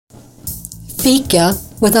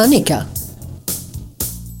FIKA with Annika.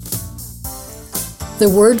 The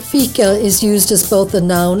word FIKA is used as both a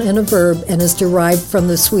noun and a verb and is derived from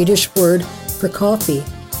the Swedish word for coffee.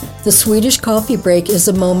 The Swedish coffee break is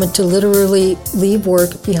a moment to literally leave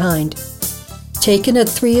work behind. Taken at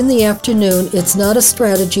 3 in the afternoon, it's not a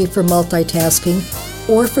strategy for multitasking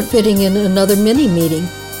or for fitting in another mini-meeting.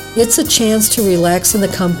 It's a chance to relax in the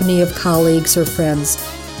company of colleagues or friends.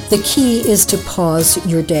 The key is to pause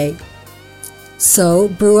your day. So,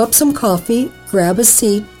 brew up some coffee, grab a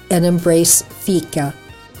seat, and embrace FIKA.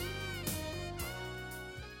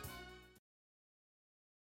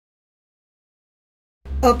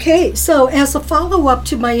 Okay, so as a follow-up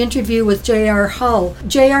to my interview with J.R. Hull,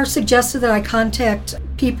 J.R. suggested that I contact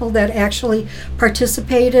people that actually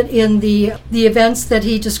participated in the events that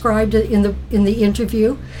he described in the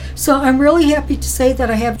interview. So I'm really happy to say that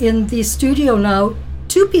I have in the studio now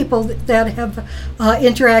 2 people that have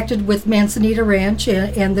interacted with Manzanita Ranch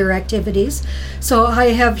and their activities. So I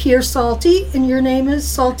have here Salty, and your name is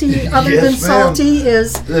Salty. Other yes, than ma'am. Salty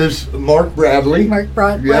is There's Mark Bradley.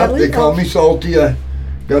 Bradley. Yeah, they call me Salty. I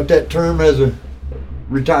got that term as a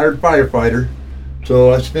retired firefighter.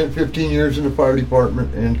 So I spent 15 years in the fire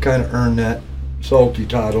department and kind of earned that Salty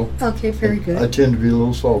title. Okay, very good. I tend to be a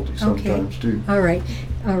little salty sometimes too. All right.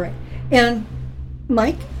 And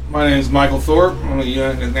Mike? My name is Michael Thorpe. I'm a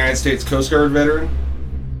United States Coast Guard veteran.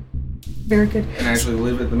 Very good. And I actually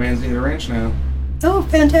live at the Manzanita Ranch now. Oh,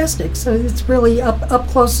 fantastic! So it's really up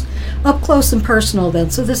close and personal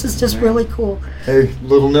then. So this is just really cool. Hey,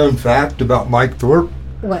 little known fact about Mike Thorpe.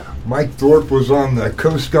 What? Mike Thorpe was on the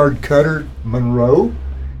Coast Guard cutter Monroe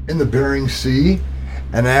in the Bering Sea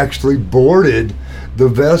and actually boarded the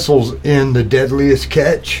vessels in the Deadliest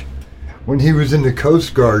Catch when he was in the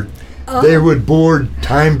Coast Guard. Oh. They would board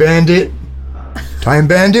Time Bandit.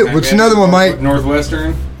 What's another one, Mike?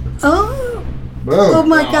 Northwestern. Oh. Boom. Oh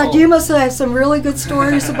my God! You must have some really good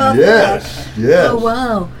stories about that. Yes. Oh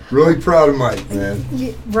wow! Really proud of Mike, man.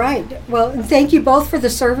 Right. Well, and thank you both for the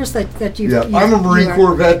service that you. Yeah, I'm a Marine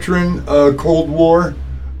Corps veteran, Cold War.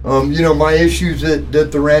 My issues that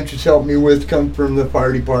the ranch has helped me with come from the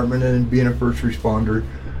fire department and being a first responder.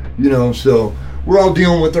 So we're all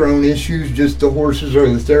dealing with our own issues. Just the horses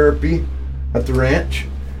are the therapy at the ranch,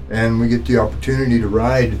 and we get the opportunity to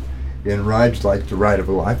ride in rides like the ride of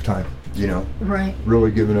a lifetime. Right.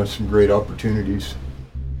 Really giving us some great opportunities.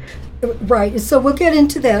 Right. So we'll get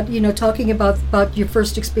into that, talking about your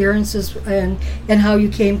first experiences and how you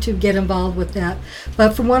came to get involved with that.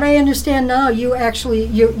 But from what I understand now, you actually,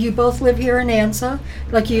 you both live here in Anza.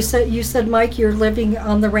 Like you said, Mike, you're living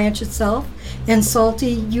on the ranch itself. And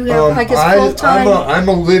Salty, you have, I guess, full-time. I'm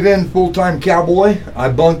a live-in full-time cowboy. I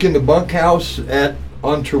bunk in the bunkhouse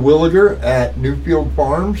on Terwilliger at Newfield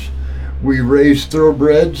Farms. We raise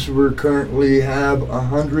thoroughbreds. We currently have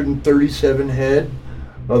 137 head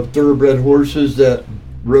of thoroughbred horses that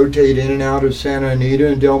rotate in and out of Santa Anita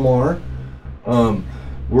and Del Mar.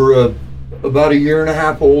 We're about a year and a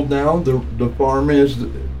half old now. The farm is,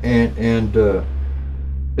 and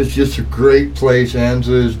it's just a great place.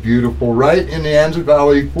 Anza is beautiful, right in the Anza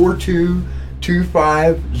Valley,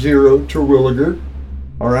 42250 Terwilliger.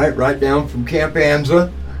 All right down from Camp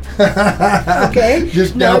Anza. Okay.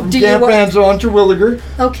 Just down from Camp Anza on Terwilliger.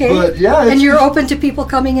 Okay. But yeah, and you're open to people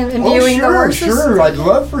coming in and viewing the horses? Sure. I'd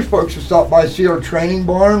love for folks to stop by, see our training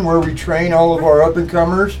barn where we train all of our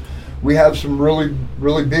up-and-comers. We have some really,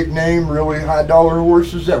 really big name, really high-dollar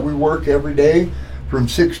horses that we work every day from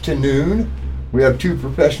 6 to noon. We have 2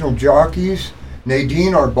 professional jockeys.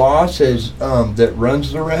 Nadine, our boss, that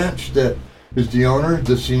runs the ranch, that is the owner,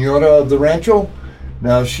 the senora of the rancho.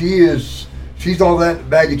 Now she's all that in a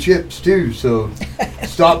bag of chips too, so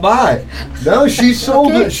stop by. No, she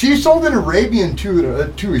sold an Arabian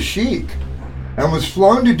to a sheik, and was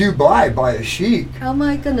flown to Dubai by a sheik. Oh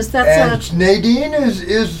my goodness, Nadine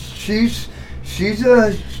she's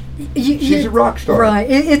a rock star. Right.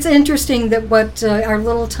 It's interesting that what our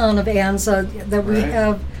little town of Anza, that we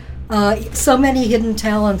have so many hidden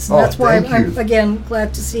talents, and that's why I'm again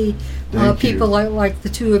glad to see people like the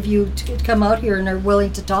two of you to come out here and are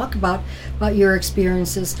willing to talk about your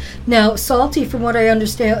experiences. Now, Salty, from what I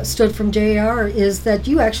understood from JR, is that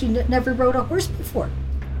you actually never rode a horse before.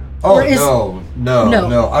 Oh,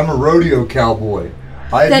 no. I'm a rodeo cowboy.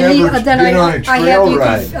 I've never been on a trail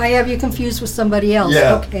ride. I have you confused with somebody else.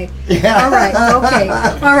 Yeah. Okay.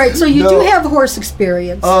 Yeah. All right. So you do have horse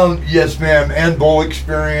experience. Yes, ma'am, and bull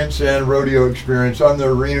experience and rodeo experience. I'm the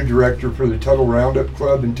arena director for the Tuttle Roundup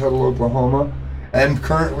Club in Tuttle, Oklahoma, and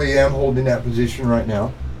currently am holding that position right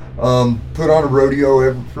now. Put on a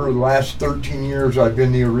rodeo for the last 13 years. I've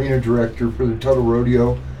been the arena director for the Tuttle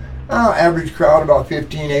Rodeo. Average crowd about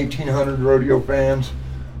 1,800 rodeo fans.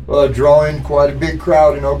 Drawing quite a big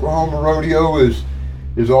crowd in Oklahoma. Rodeo is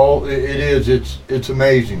all it is. It's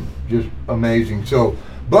amazing, just amazing. So,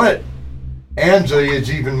 but Anza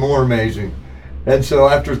is even more amazing. And so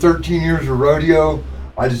after 13 years of rodeo,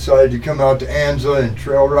 I decided to come out to Anza and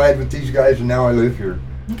trail ride with these guys, and now I live here.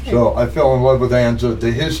 Okay. So I fell in love with Anza,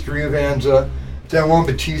 the history of Anza, San Juan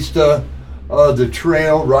Bautista, the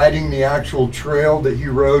trail, riding the actual trail that he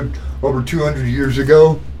rode over 200 years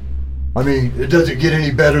ago. I mean, it doesn't get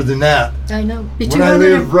any better than that. I know. When I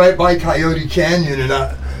live right by Coyote Canyon,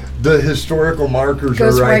 and the historical markers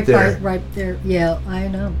are right there. Right there. Yeah, I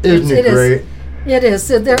know. Isn't it great? It is.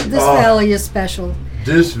 This valley is special.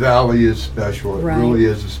 This valley is special. It really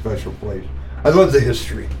is a special place. I love the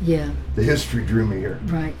history. Yeah. The history drew me here.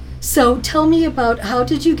 Right. So tell me about, how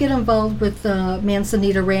did you get involved with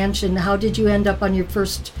Manzanita Ranch, and how did you end up on your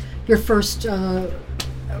first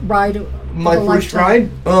ride? My first ride?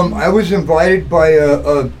 I was invited by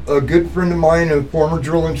a good friend of mine, a former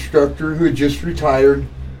drill instructor who had just retired.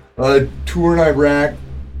 Tour in Iraq,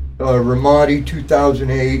 Ramadi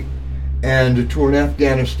 2008, and a tour in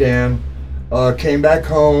Afghanistan. Came back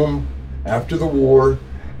home after the war,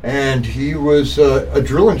 and he was a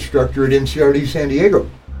drill instructor at NCRD San Diego.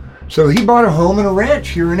 So he bought a home and a ranch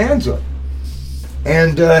here in Anza.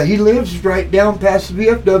 And he lives right down past the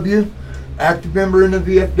VFW, active member in the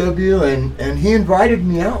VFW, and he invited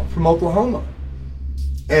me out from Oklahoma.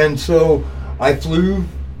 And so I flew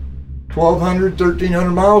 1,200,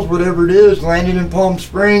 1,300 miles, whatever it is, landed in Palm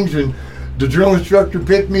Springs, and the drill instructor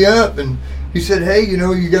picked me up, and he said, hey, you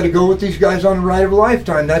got to go with these guys on a ride of a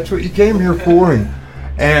lifetime. That's what you came here for.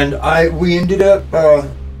 And we ended up,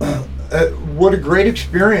 what a great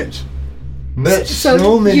experience. Met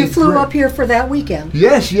so many. You flew up here for that weekend?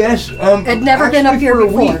 Yes. Had never been up here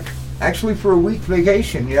before? Actually, for a week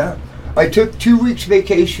vacation, yeah. I took 2 weeks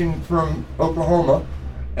vacation from Oklahoma,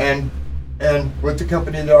 and with the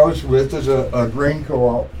company that I was with as a grain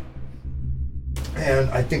co-op. And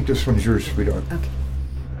I think this one's yours, sweetheart. Okay.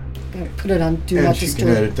 Put it on Do Not Disturb. And she can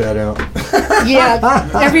edit that out. Yeah,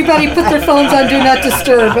 everybody put their phones on Do Not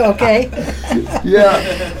Disturb, okay?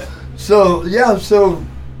 Yeah. So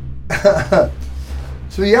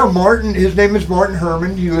Martin, his name is Martin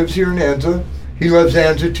Herman. He lives here in Anza. He loves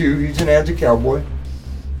Anza too. He's an Anza cowboy.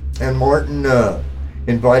 And Martin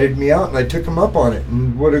invited me out, and I took him up on it.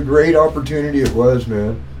 And what a great opportunity it was,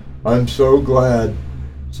 man. I'm so glad.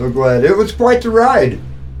 So glad. It was quite the ride.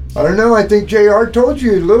 I don't know, I think JR told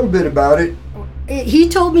you a little bit about it. He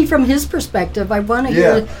told me from his perspective. I want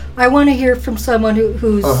to hear from someone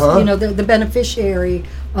who's the beneficiary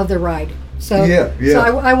of the ride. So So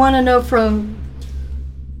I want to know from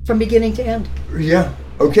beginning to end. Yeah.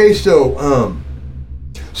 Okay. So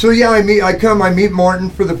I meet Martin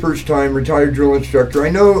for the first time, retired drill instructor. I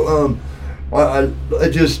know. I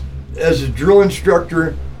just, as a drill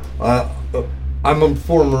instructor, I'm a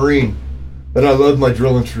former Marine, and I love my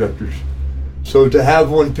drill instructors. So to have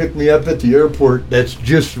one pick me up at the airport, that's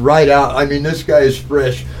just right out. I mean, this guy is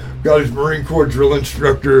fresh. Got his Marine Corps drill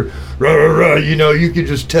instructor. You could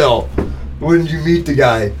just tell when you meet the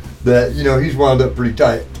guy that, he's wound up pretty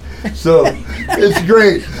tight. So it's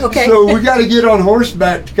great. Okay. So we got to get on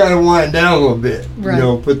horseback to kind of wind down a little bit.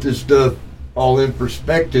 Right. Put this stuff all in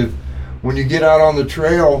perspective. When you get out on the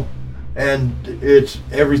trail, and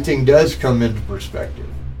everything does come into perspective.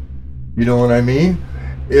 You know what I mean?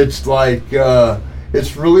 It's like,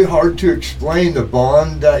 it's really hard to explain the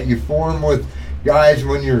bond that you form with guys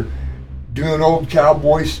when you're doing old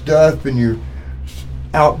cowboy stuff and you're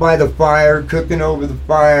out by the fire, cooking over the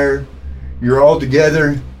fire. You're all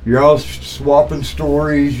together. You're all swapping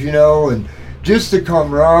stories, and just the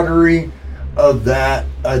camaraderie of that,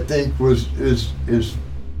 I think, is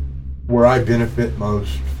where I benefit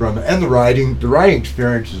most from it. And the riding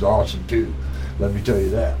experience is awesome too. Let me tell you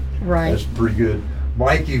that. Right. That's pretty good.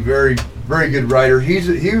 Mikey, very, very good rider.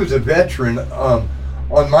 He was a veteran.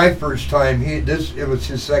 On my first time, it was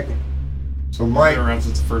his second. So Mike, around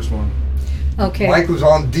since the first one. Okay. Mike was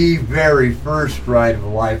on the very first ride of a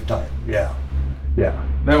lifetime. Yeah.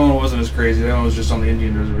 That one wasn't as crazy. That one was just on the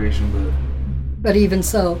Indian reservation, but even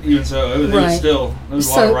so. It was still. There was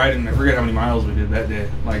a lot of riding. I forget how many miles we did that day.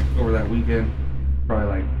 Like over that weekend,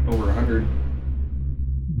 probably like over 100.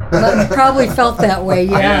 Probably felt that way.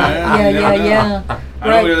 Yeah. Right.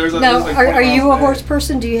 Now, are you a horse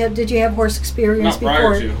person? Did you have horse experience before? Not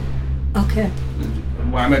prior to. Okay.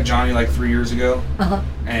 Well, I met Johnny like 3 years ago. Uh-huh.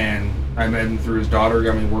 And I met him through his daughter.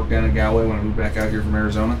 Got me work down in Galway when I moved back out here from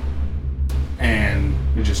Arizona. And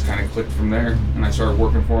it just kind of clicked from there. And I started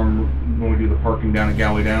working for him when we do the parking down at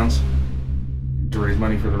Galway Downs. to raise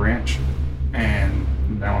money for the ranch,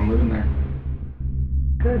 and now I'm living there.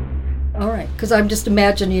 Good. All right. Because I'm just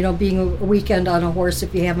imagining, being a weekend on a horse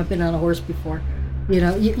if you haven't been on a horse before.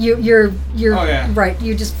 You're Oh, yeah. right.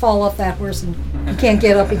 You just fall off that horse and you can't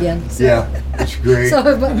get up again. So. Yeah, it's great. So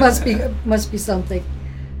it must be something.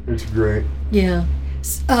 It's great. Yeah.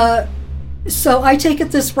 So I take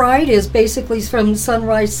it this ride is basically from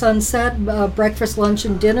sunrise, sunset, breakfast, lunch,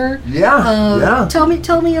 and dinner. Yeah. Tell me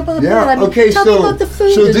about Yeah. that. I mean, Okay. tell me about the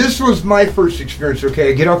food. So this was my first experience. Okay,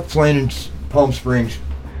 I get off the plane in Palm Springs,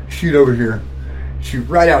 shoot over here, shoot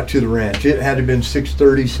right out to the ranch. It had to have been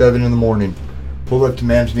 6:30, 7 in the morning. Pull up to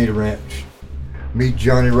Manzanita Ranch, meet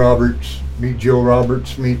Johnny Roberts, meet Joe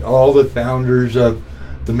Roberts, meet all the founders of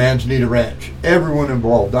the Manzanita Ranch. Everyone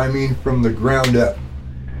involved. I mean, from the ground up.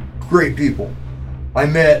 Great people. I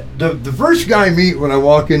met the first guy I meet when I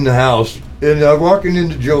walk in the house, and I'm walking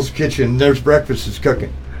into Jill's kitchen. There's breakfast is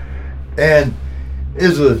cooking, and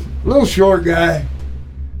is a little short guy.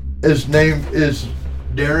 His name is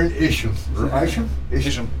Darren Isham. Or Isham?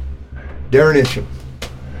 Isham. Darren Isham.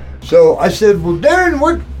 So I said, well, Darren,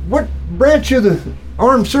 what branch of the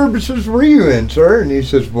armed services were you in, sir? And he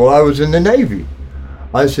says, well, I was in the Navy.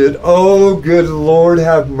 I said, oh, good Lord,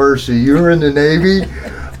 have mercy. You were in the Navy?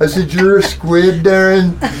 I said, you're a squid,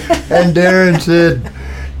 Darren? And Darren said,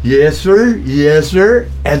 yes, sir. Yes, sir.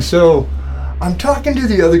 And so I'm talking to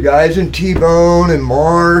the other guys, and T-Bone and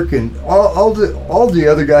Mark and all the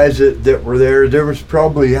other guys that were there. There was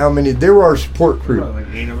probably how many? They were our support crew. Probably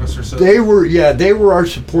like 8 of us or so. They were our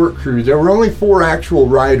support crew. There were only 4 actual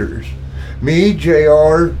riders. Me,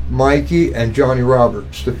 JR, Mikey, and Johnny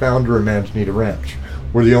Roberts, the founder of Manzanita Ranch,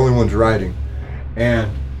 were the only ones riding.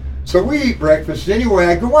 And so we eat breakfast. Anyway,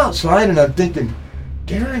 I go outside and I'm thinking,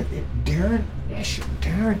 Darren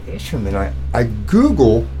Isham. And I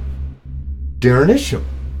Google Darren Isham.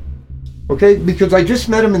 Okay, because I just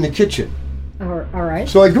met him in the kitchen. All right.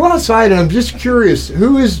 So I go outside and I'm just curious,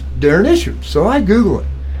 who is Darren Isham? So I Google it.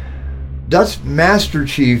 That's Master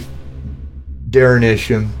Chief Darren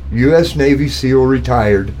Isham, U.S. Navy SEAL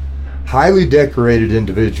retired, highly decorated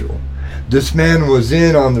individual. This man was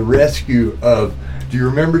in on the rescue of, do you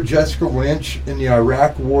remember Jessica Lynch in the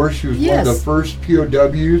Iraq War? She was one of the first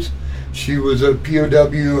POWs. She was a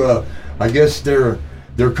POW, I guess their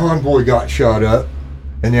convoy got shot up,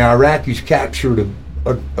 and the Iraqis captured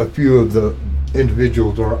a few of the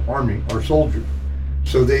individuals, our soldiers.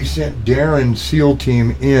 So they sent Darren's SEAL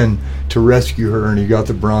team in to rescue her, and he got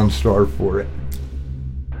the Bronze Star for it.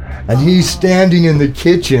 And he's standing in the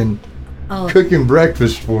kitchen cooking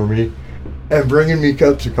breakfast for me and bringing me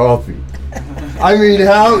cups of coffee. I mean,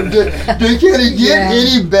 can it get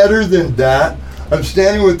any better than that? I'm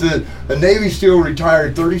standing with a Navy SEAL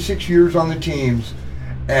retired, 36 years on the teams,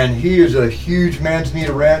 and he is a huge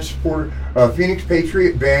Manzanita Ranch supporter, Phoenix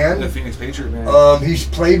Patriot Band. The Phoenix Patriot Band. He's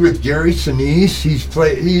played with Gary Sinise.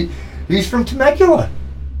 He's from Temecula.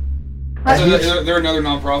 So they're another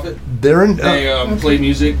nonprofit. They play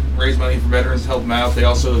music, raise money for veterans, help them out. They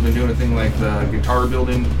also have been doing a thing like the guitar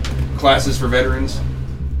building classes for veterans.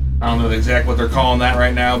 I don't know exactly what they're calling that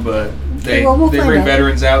right now, but they bring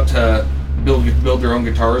veterans out to build their own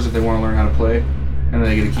guitars if they want to learn how to play, and then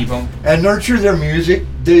they get to keep them and nurture their music.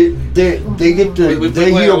 They get to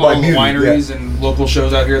they heal by music. Wineries and local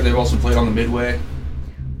shows out here. They've also played on the Midway.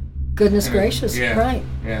 Goodness gracious! Yeah. Right.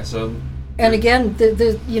 Yeah. So. And again,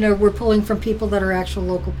 we're pulling from people that are actual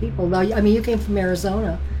local people. Now, I mean, you came from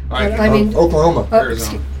Arizona. I mean, Oklahoma.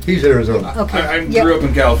 Arizona. He's Arizona. Okay. I grew up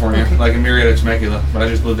in California, like in Murrieta, Temecula, but I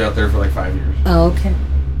just lived out there for like 5 years. Oh, okay.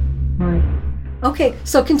 All right. Okay,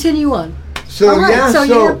 so continue on. So all right, so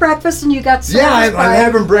you had breakfast and you got service. Yeah, I'm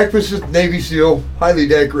having breakfast with Navy SEAL, highly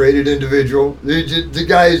decorated individual. The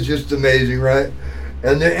guy is just amazing, right?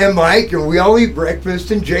 And Mike, and we all eat breakfast,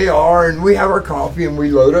 and JR, and we have our coffee, and we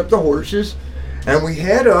load up the horses, and we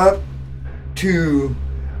head up to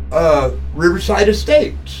Riverside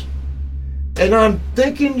Estates. And I'm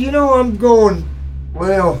thinking, I'm going,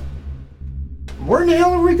 well, where in the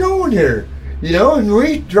hell are we going here? And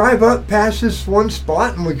we drive up past this one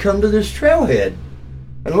spot, and we come to this trailhead,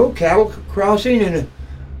 a little cattle crossing, and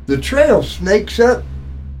the trail snakes up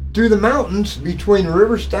through the mountains between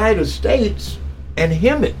Riverside Estates and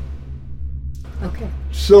Hemet. Okay.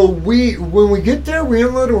 So when we get there, we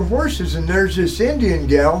unload our horses, and there's this Indian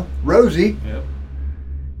gal, Rosie. Yep.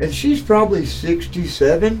 And she's probably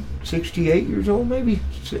 67, 68 years old, maybe.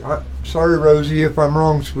 Sorry, Rosie, if I'm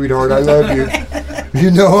wrong, sweetheart. I love you.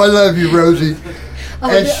 I love you, Rosie.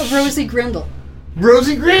 Rosie Grindle.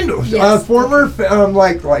 Rosie Grindle, yes. Former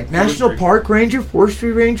like National Park Ranger,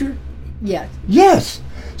 Forestry Ranger. Yeah. Yes.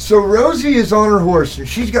 So Rosie is on her horse, and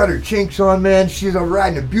she's got her chinks on, man. She's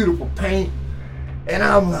riding a beautiful paint. And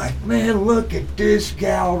I'm like, man, look at this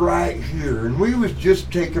gal right here. And we was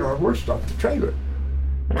just taking our horse off the trailer.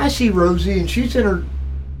 And I see Rosie, and she's in her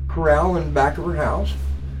corral in the back of her house.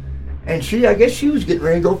 And I guess she was getting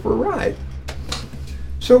ready to go for a ride.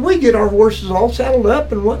 So we get our horses all saddled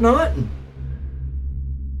up and whatnot. And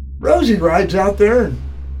Rosie rides out there, and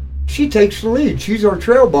she takes the lead. She's our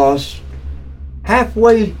trail boss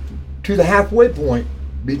halfway to the halfway point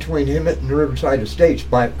between Hemet and the Riverside Estates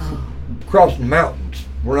by crossing the mountains.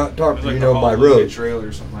 We're not talking, like by road. Trail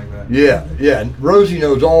or something like that. Yeah. And Rosie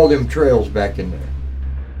knows all them trails back in there.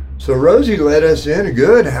 So Rosie led us in a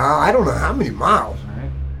good, I don't know how many miles. Right.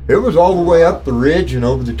 It was all the way up the ridge and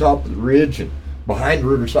over the top of the ridge and behind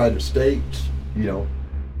Riverside Estates,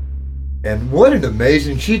 And what an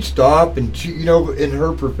amazing, she'd stop and she, in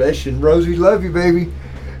her profession, Rosie, love you, baby.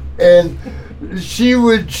 And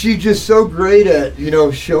she's just so great at,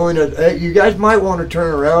 showing it. Hey, you guys might want to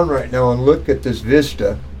turn around right now and look at this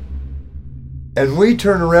vista. And we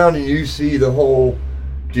turn around and you see the whole,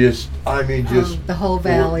 the whole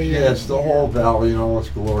valley. Yes, the whole valley in all its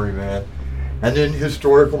glory, man. And then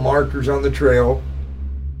historical markers on the trail.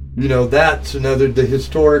 That's the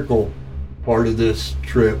historical part of this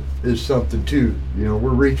trip is something too. We're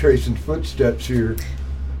retracing footsteps here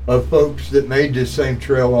of folks that made this same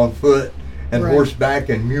trail on foot and horseback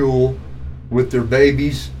and mule with their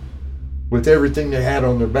babies, with everything they had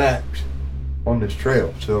on their backs on this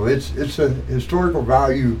trail. So it's a historical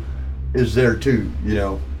value is there too,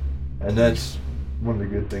 and that's one of the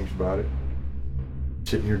good things about it.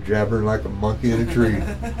 Sitting here jabbering like a monkey in a tree.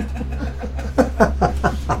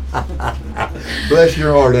 Bless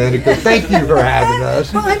your heart, Annika. Thank you for having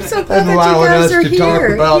us. Well, I'm so glad and that allowing you guys us are to here. talk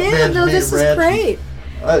about This is great.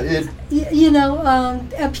 It,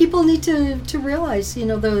 People need to realize,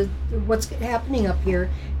 what's happening up here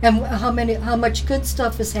and how much good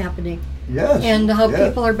stuff is happening. Yes. And how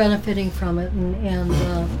people are benefiting from it.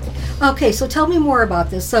 Okay, so tell me more about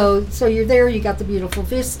this. So you're there, you got the beautiful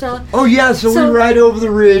vista. Oh yeah, so we ride over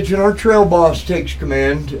the ridge and our trail boss takes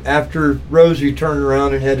command after Rosie turned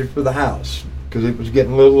around and headed for the house because it was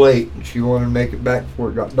getting a little late and she wanted to make it back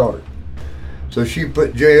before it got dark. So she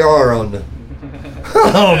put JR on the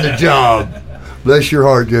on the job. Bless your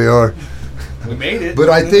heart, JR. We made it. But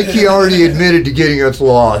I think he already admitted to getting us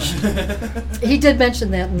lost. He did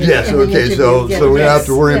mention that. Yes, okay, so we don't have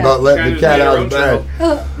to worry about letting the cat out of the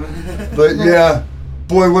bag. But yeah,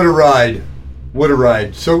 boy, what a ride. What a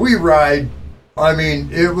ride. So we ride,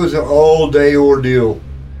 it was an all-day ordeal.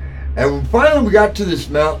 And finally we got to this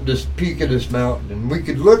mountain, this peak of this mountain, and we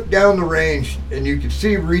could look down the range and you could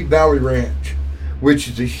see Reed Valley Ranch, which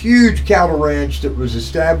is a huge cattle ranch that was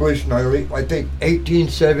established in, I think,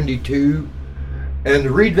 1872. And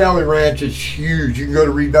the Reed Valley Ranch is huge. You can go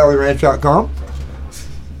to reedvalleyranch.com.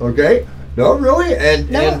 Okay? No, really? And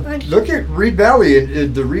look at Reed Valley.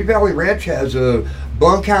 The Reed Valley Ranch has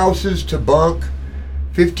bunk houses to bunk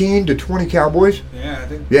 15 to 20 cowboys. Yeah, I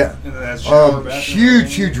think. Yeah. And that's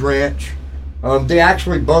huge ranch. They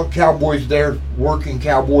actually bunk cowboys there, working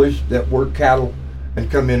cowboys that work cattle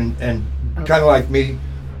and come in and kind of like me.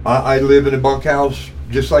 I live in a bunkhouse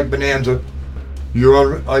just like Bonanza.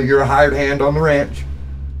 You're a hired hand on the ranch,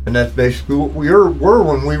 and that's basically what we were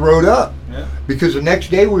when we rode up. Yeah. Because the next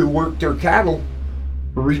day we worked their cattle,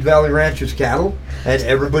 Reed Valley Ranch's cattle, and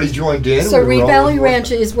everybody joined in. So Reed Valley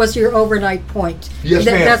Ranch was your overnight point. Yes,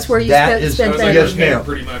 ma'am. That's where you spent that. Yes, ma'am.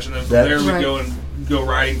 Pretty much, and then from there we'd go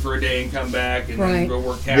riding for a day and come back and then go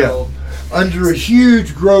work cattle. Yeah. Under a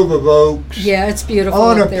huge grove of oaks. Yeah, it's beautiful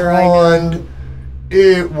on up a there. pond.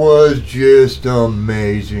 It was just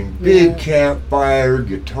amazing. Big campfire,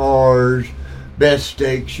 guitars, best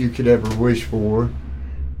steaks you could ever wish for.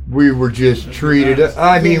 We were just treated.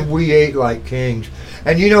 We ate like kings.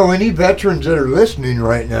 And any veterans that are listening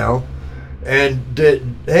right now, and that,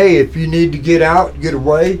 hey, if you need to get out, get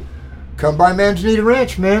away, come by Manzanita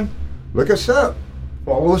Ranch, man. Look us up.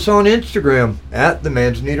 Follow us on Instagram at the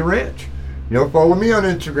Manzanita Ranch. Follow me on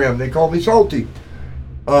Instagram. They call me Salty.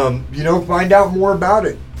 Find out more about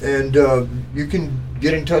it. And you can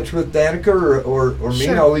get in touch with Annika or me.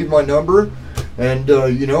 Sure. I'll leave my number. And,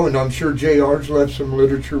 and I'm sure JR's left some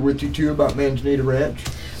literature with you, too, about Manzanita Ranch.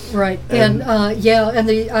 Right. And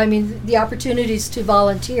the opportunities to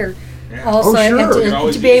volunteer also. Oh, sure.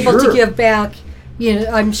 And to be able to give back.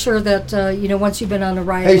 I'm sure that, once you've been on a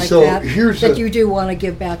ride that you do want to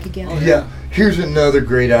give back again. Oh, yeah. Here's another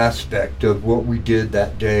great aspect of what we did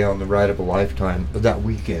that day on the Ride of a Lifetime, that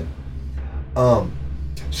weekend.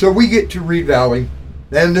 So we get to Reed Valley,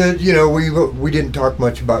 And we didn't talk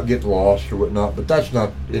much about getting lost or whatnot, but that's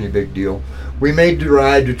not any big deal. We made the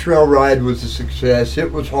ride. The trail ride was a success.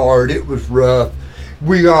 It was hard. It was rough.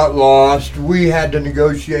 We got lost. We had to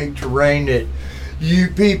negotiate terrain that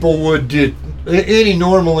any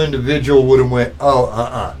normal individual would have went,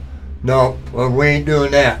 no, we ain't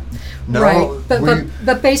doing that. No, right,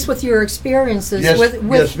 but based with your experiences with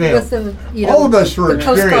the all of us were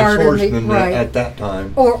experienced horsemen at that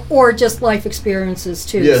time, or just life experiences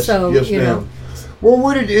too. Yes, so ma'am. Well,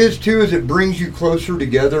 what it is too is it brings you closer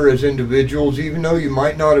together as individuals, even though you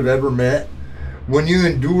might not have ever met. When you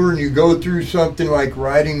endure and you go through something like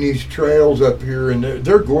riding these trails up here, and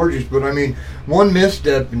they're gorgeous, but I mean, one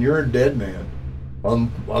misstep and you're a dead man.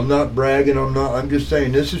 I'm not bragging. I'm just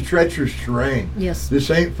saying this is treacherous terrain. Yes.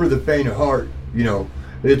 This ain't for the faint of heart.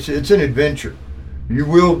 It's an adventure. We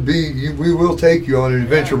will take you on an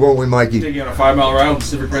adventure, won't we, Mikey? Take you on a 5-mile ride on the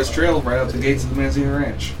Pacific Crest Trail, right out the gates of the Manzanita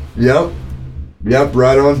Ranch. Yep,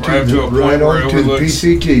 right on to the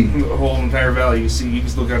PCT. The whole entire valley. You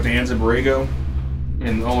can look out to Anza, Borrego,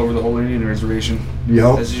 and all over the whole Indian Reservation.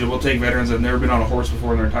 Yep. As usual, we'll take veterans that have never been on a horse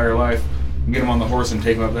before in their entire life, and get them on the horse and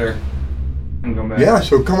take them up there. And come back. Yeah,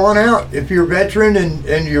 so come on out. If you're a veteran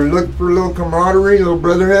and you're looking for a little camaraderie, a little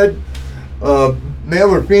brotherhood,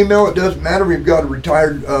 male or female, it doesn't matter. We've got a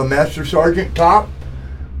retired Master Sergeant Top,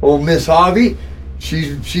 old Miss Javi.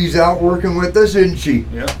 She's out working with us, isn't she?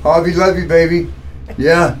 Yeah. Javi, love you, baby.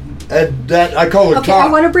 Yeah, and that I call her Top. Okay,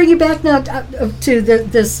 I want to bring you back now to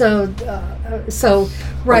this.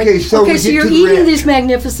 Right. So you're eating these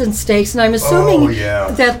magnificent steaks, and I'm assuming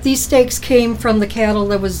that these steaks came from the cattle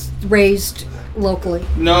that was raised locally.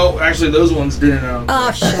 No, actually, those ones didn't.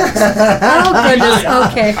 Oh, shucks. Oh, goodness.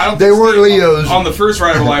 Okay. They weren't Leo's. On the first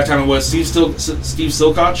ride of a lifetime, it was Steve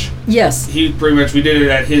Silkoch. Yes. He pretty much, we did it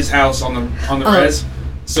at his house on the res,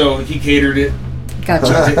 so he catered it.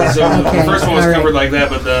 Gotcha. So the first one was covered like that,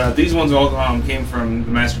 but these ones all came from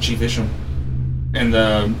the Master Chief Isham and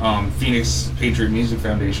the Phoenix Patriot Music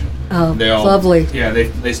Foundation. Oh, lovely. Yeah,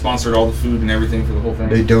 they sponsored all the food and everything for the whole thing.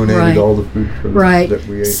 They donated all the food that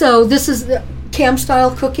we ate. So this is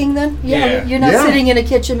camp-style cooking then? Yeah. You're not sitting in a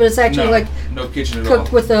kitchen, but it's actually no kitchen at cooked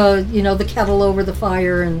all. with the kettle over the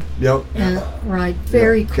fire and right.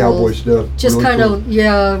 Very cool. Cowboy stuff. Just really kind cool.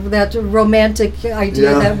 of that romantic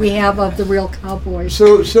idea that we have of the real cowboy.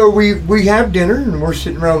 So we have dinner and we're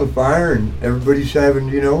sitting around the fire and everybody's having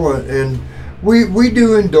and we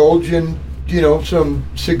do indulge in some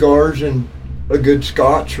cigars and a good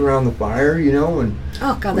scotch around the fire, and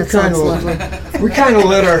oh god, that sounds lovely. We kind of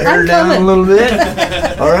let our hair down a little bit.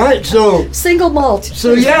 All right, so single malt.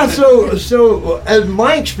 So as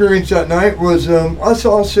my experience that night was us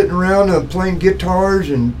all sitting around playing guitars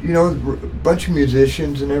and a bunch of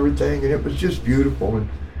musicians and everything, and it was just beautiful.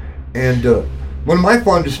 And one of my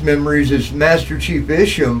fondest memories is Master Chief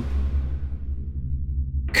Isham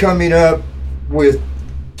coming up with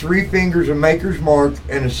 3 fingers of Maker's Mark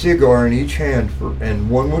and a cigar in each hand, and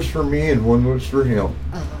one was for me and one was for him.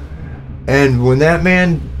 And when that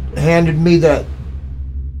man handed me that,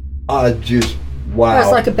 I just, wow. It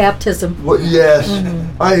was like a baptism. Well, yes.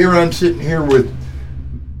 Mm-hmm. I'm sitting here with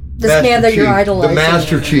this man that you're idolizing. The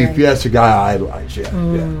Master Chief, yes, the guy I idolize,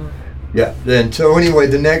 yeah. And so anyway,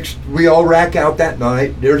 we all rack out that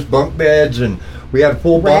night. There's bunk beds and we have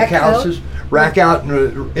full bunk houses. Rack out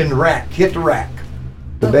in the rack, hit the rack.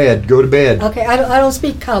 The bed, go to bed. Okay, I don't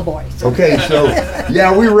speak cowboy. So. Okay, so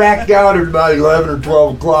we racked out at about 11 or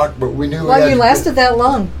 12 o'clock, but we knew. Well, you lasted that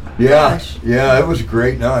long. Yeah, gosh. Yeah, it was a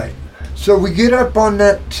great night. So we get up on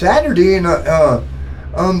that Saturday, and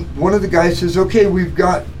one of the guys says, "Okay, we've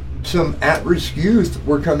got some at-risk youth.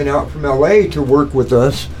 We're coming out from LA to work with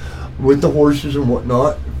us, with the horses and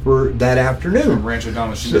whatnot for that afternoon." From Rancho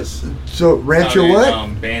Damascus. So Rancho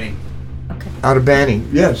what? Banning. Out of Banning,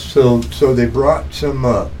 yes. So they brought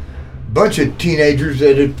some bunch of teenagers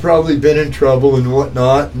that had probably been in trouble and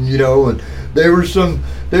whatnot, and and they were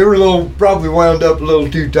a little probably wound up a little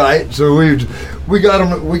too tight. So we got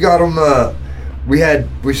them.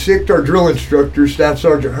 We sicked our drill instructor, Staff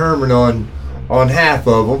Sergeant Herman, on half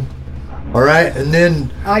of them. All right, and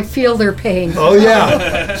then I feel their pain. Oh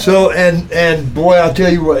yeah. So and boy, I'll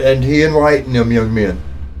tell you what, and he enlightened them young men.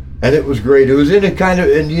 And it was great. It was in a kind of,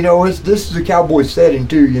 and this is a cowboy setting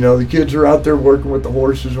too. The kids are out there working with the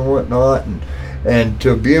horses and whatnot, and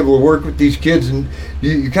to be able to work with these kids, and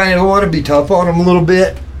you kind of want to be tough on them a little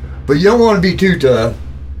bit, but you don't want to be too tough.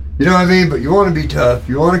 You know what I mean? But you want to be tough.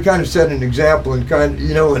 You want to kind of set an example and kind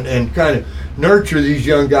of, and kind of nurture these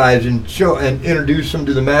young guys and show and introduce them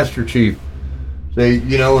to the Master Chief.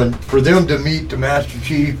 And for them to meet the Master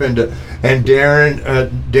Chief and Darren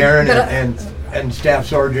and and Staff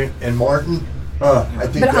Sergeant and Martin. I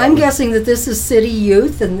think. But I'm guessing that this is city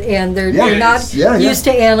youth, and they're not Yeah. used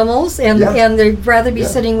to animals, and they'd rather be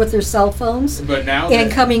sitting with their cell phones. But now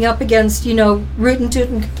and coming up against rootin'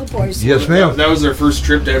 tootin' cowboys. Yes, ma'am. That was their first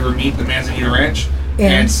trip to ever meet the Manzanita Ranch,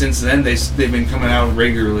 and since then they've been coming out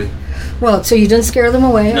regularly. Well, so you didn't scare them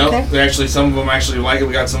away? No, Okay. some of them actually like it.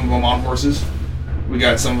 We got some of them on horses. We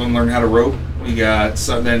got some of them learn how to rope. We got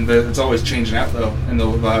some. Then it's always changing out though, and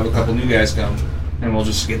they'll have a couple new guys come, and we'll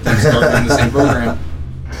just get them started in the same program.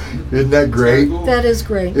 Isn't that great? Cool. That is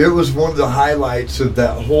great. It was one of the highlights of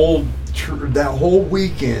that whole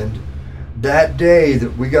weekend. That day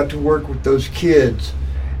that we got to work with those kids,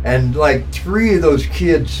 and like 3 of those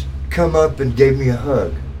kids come up and gave me a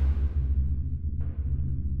hug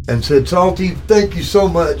and said, "Salty, thank you so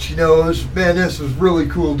much. This was really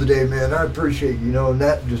cool today, man. I appreciate and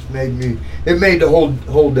that just made the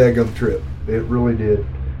whole daggum trip. It really did.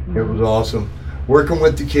 Mm-hmm. It was awesome. Working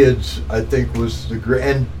with the kids, I think, was the great,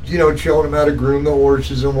 and showing them how to groom the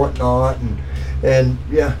horses and whatnot, and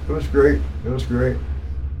yeah, it was great. It was great.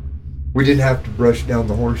 We didn't have to brush down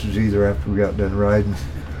the horses either after we got done riding.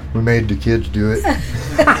 We made the kids do it.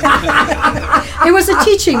 It was a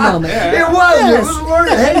teaching moment. It was. Yes. It was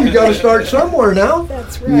learning. Hey, you got to start somewhere now.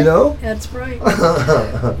 That's right. That's right.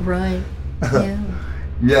 Right. Yeah.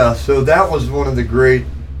 Yeah. So that was one of the great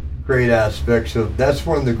aspects of. That's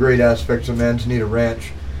one of the great aspects of Manzanita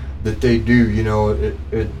Ranch that they do.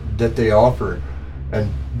 That they offer,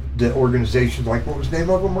 and the organizations like, what was the name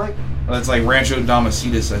of them, Mike? Well, it's like Rancho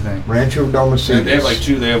Damacitas, I think. Rancho Damacitas. They have like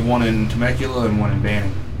 2. They have one in Temecula and one in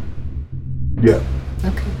Banning. Yeah.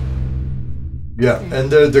 Okay. Yeah, okay.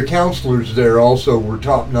 And the counselors there also were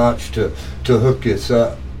top notch to hook us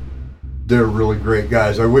up. They're really great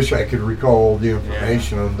guys. I wish I could recall the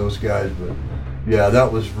information on those guys, but yeah,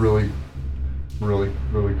 that was really, really,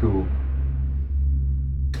 really cool.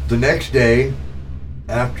 The next day,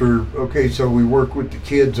 so we worked with the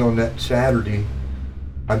kids on that Saturday.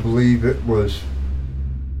 I believe it was.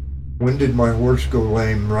 When did my horse go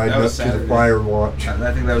lame? Riding up to the fire watch.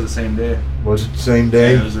 I think that was the same day. Was it the same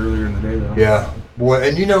day? Yeah, it was earlier in the day though. Yeah, boy,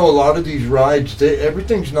 and a lot of these rides,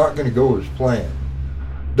 everything's not going to go as planned.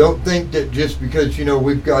 Don't think that just because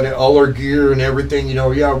we've got all our gear and everything.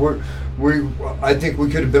 I think we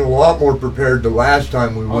could have been a lot more prepared the last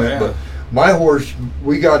time we went. But my horse,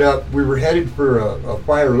 we got up. We were headed for a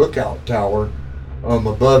fire lookout tower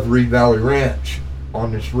above Reed Valley Ranch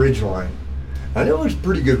on this ridge line. And it was a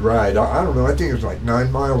pretty good ride. I don't know, I think it was like 9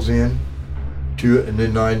 miles in to it and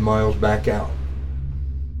then 9 miles back out.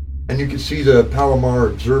 And you could see the Palomar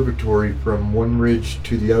Observatory from one ridge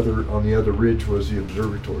to the other. On the other ridge was the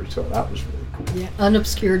observatory, so that was really cool. Yeah,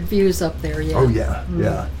 unobscured views up there, yeah. Oh, yeah,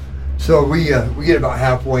 yeah. So we get about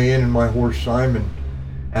halfway in, and my horse Simon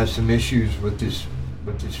has some issues with his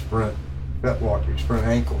front fetlock, his front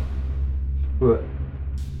ankle foot.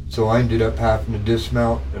 So I ended up having to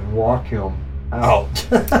dismount and walk him out.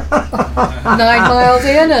 9 miles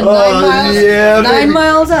in and 9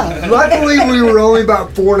 miles out. Luckily, we were only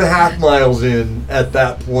about 4.5 miles in at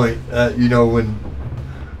that point.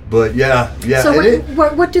 But yeah. So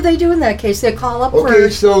what do they do in that case? They call up for a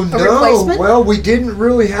replacement? Well, we didn't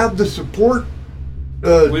really have the support. We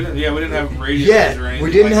didn't have radios or anything.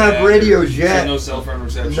 We didn't have radios yet. So no cell phone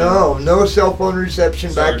reception. No cell phone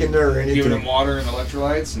reception back in there or anything. Giving them water and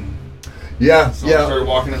electrolytes and. So I started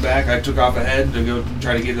walking them back. I took off ahead to go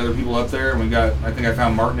try to get other people up there, and I think I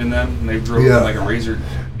found Martin in them, and they drove in like a razor.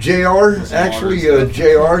 JR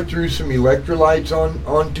threw some electrolytes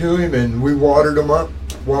onto him, and we watered him up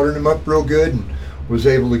real good, and was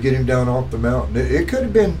able to get him down off the mountain. It could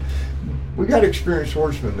have been. We got experienced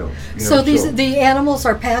horsemen though. The animals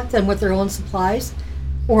are packed then with their own supplies,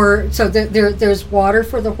 or there's water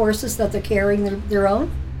for the horses that they're carrying their own.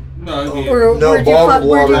 No,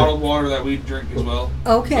 bottled water that we drink as well.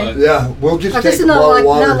 Okay. We'll just take this is water.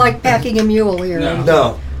 Not like packing a mule here.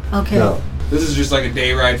 No. Okay. No. This is just like a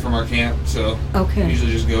day ride from our camp, so we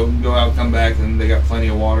usually just go out, come back, and they got plenty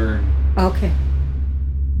of water. Okay.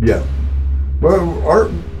 Yeah.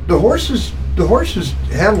 Well, the horses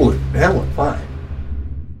handle it fine.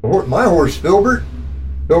 My horse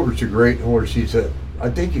Filbert's a great horse. I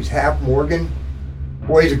think he's half Morgan.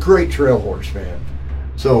 Boy, he's a great trail horse, man.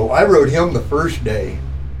 So I rode him the first day,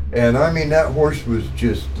 and I mean that horse was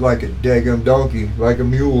just like a daggum donkey, like a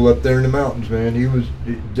mule up there in the mountains, man.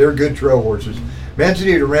 They're good trail horses.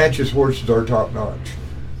 Manzanita Ranch's horses are top notch.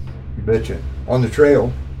 You betcha. On the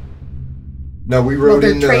trail. Now we rode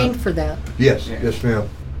they're trained for that. Yes, ma'am.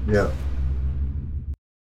 Yeah.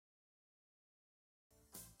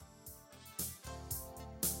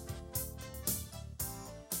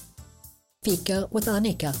 FIKA with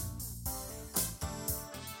Annika.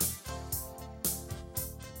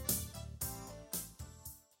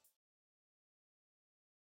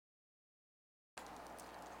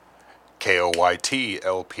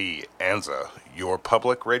 KOYT-LP Anza, your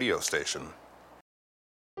public radio station.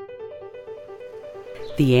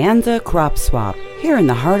 The Anza Crop Swap, here in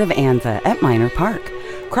the heart of Anza at Minor Park.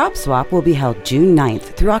 Crop Swap will be held June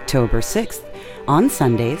 9th through October 6th on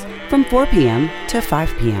Sundays from 4 p.m. to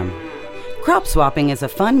 5 p.m. Crop swapping is a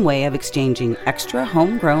fun way of exchanging extra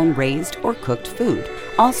homegrown, raised, or cooked food.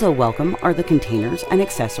 Also welcome are the containers and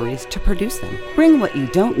accessories to produce them. Bring what you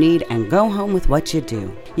don't need and go home with what you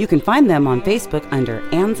do. You can find them on Facebook under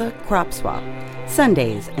Anza Crop Swap.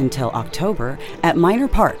 Sundays until October at Minor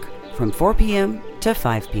Park from 4 p.m. to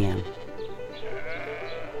 5 p.m.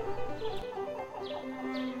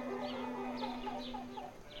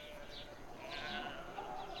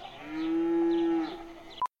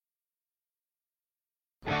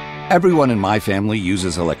 Everyone in my family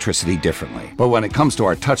uses electricity differently. But when it comes to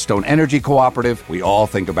our Touchstone Energy Cooperative, we all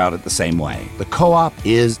think about it the same way. The co-op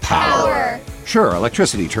is power. Sure,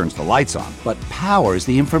 electricity turns the lights on, but power is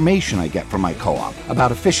the information I get from my co-op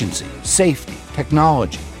about efficiency, safety,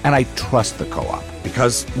 technology, and I trust the co-op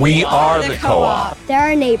because we are the co-op. They're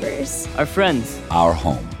our neighbors. Our friends. Our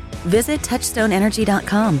home. Visit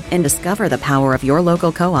touchstoneenergy.com and discover the power of your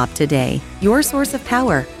local co-op today. Your source of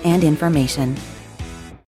power and information.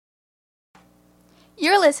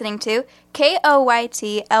 You're listening to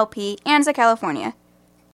KOYT-LP Anza, California.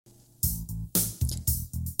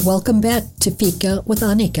 Welcome back to FIKA with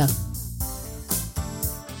Annika.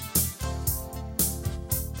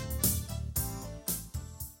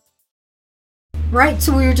 Right,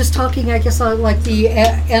 so we were just talking, I guess, on like the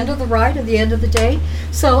end of the ride or the end of the day.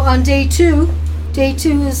 So on day two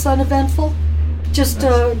is uneventful. Just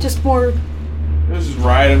more. It was just the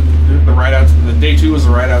ride out to the day 2 was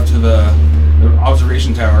the ride out to the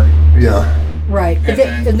observation tower. Yeah. Right,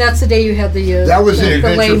 and that's the day you had the that was an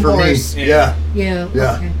adventure for horse. me. Yeah.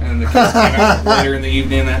 Okay. And the kids came out later in the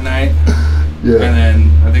evening that night. Yeah. And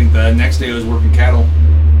then I think the next day was working cattle.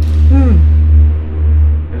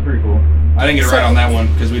 It's pretty cool. I didn't get a ride on that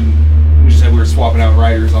one because we just said we were swapping out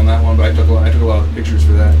riders on that one, but I took a lot of pictures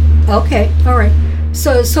for that. Okay, all right.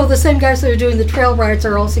 So the same guys that are doing the trail rides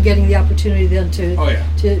are also getting the opportunity then to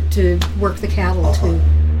work the cattle too.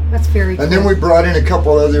 That's very cool. And then we brought in a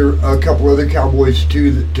couple other cowboys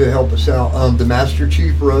too to help us out. The Master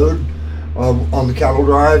Chief rode on the cattle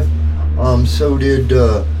drive. So did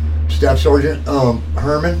Staff Sergeant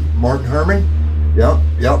Martin Herman.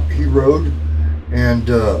 Yep, he rode, and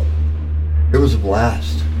it was a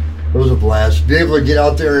blast. It was a blast. Be able to get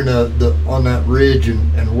out there on that ridge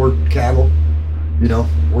and work cattle.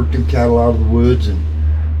 Work them cattle out of the woods and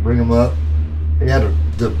bring them up. They had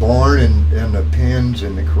the barn and the pens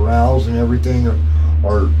and the corrals and everything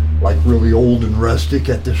are like really old and rustic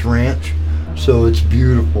at this ranch. So it's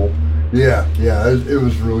beautiful. Yeah, it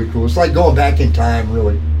was really cool. It's like going back in time,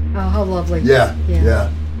 really. Oh, how lovely. Yeah.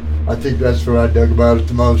 I think that's what I dug about it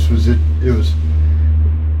the most was it was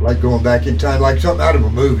like going back in time, like something out of a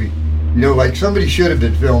movie. Like somebody should have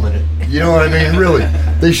been filming it. You know what I mean? Really.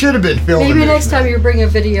 They should have been filming it. Maybe next time you bring a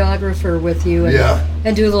videographer with you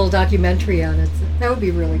and do a little documentary on it. That would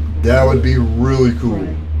be really cool. That would be really cool.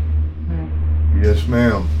 Right. Yes,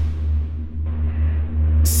 ma'am.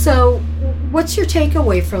 So, what's your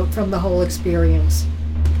takeaway from the whole experience?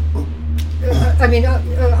 I mean,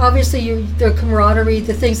 obviously, the camaraderie,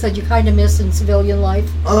 the things that you kind of miss in civilian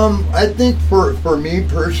life. I think for me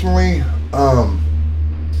personally,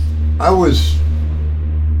 I was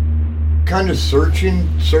kind of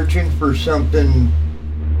searching for something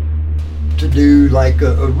to do, like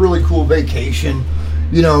a really cool vacation.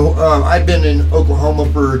 I'd been in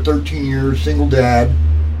Oklahoma for 13 years, single dad,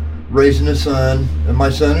 raising a son, and my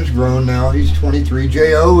son is grown now. He's 23.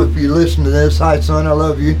 J.O., if you listen to this, hi son, I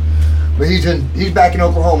love you. But he's back in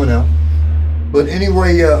Oklahoma now. But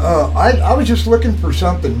anyway, I was just looking for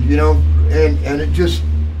something, and it just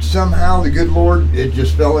somehow the good Lord, it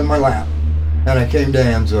just fell in my lap, and I came to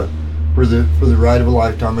Anza for the ride of a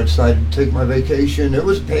lifetime. I decided to take my vacation. It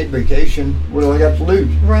was a paid vacation. What do I got to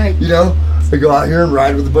lose? Right. I go out here and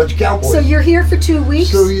ride with a bunch of cowboys. So you're here for 2 weeks.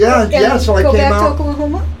 So so I go came back out to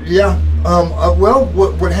Oklahoma. Yeah. Well,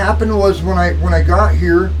 what happened was when I got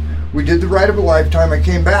here, we did the ride of a lifetime. I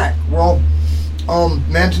came back. Well,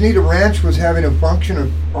 Manzanita Ranch was having a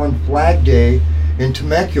function on Flag Day in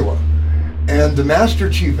Temecula. And the Master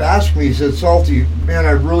Chief asked me, he said, Salty, man,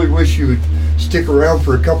 I really wish you would stick around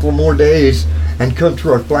for a couple more days and come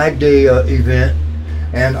to our Flag Day event.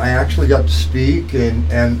 And I actually got to speak,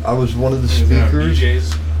 and I was one of the speakers.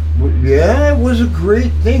 Yeah, it was a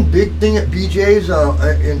great thing. Big thing at BJ's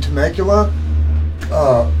in Temecula.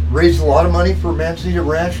 Raised a lot of money for Manzanita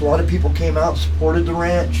Ranch. A lot of people came out, supported the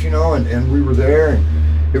ranch, and we were there, and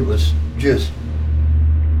it was just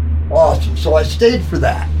awesome. So I stayed for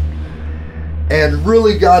that, and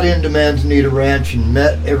really got into Manzanita Ranch and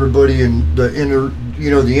met everybody in the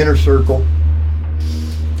inner circle.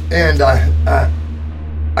 And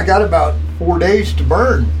I got about 4 days to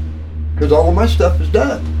burn because all of my stuff is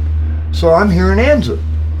done. So I'm here in Anza.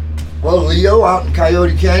 Well, Leo out in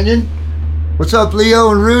Coyote Canyon. What's up,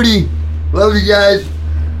 Leo and Rudy? Love you guys.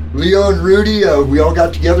 Leo and Rudy, we all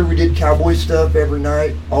got together. We did cowboy stuff every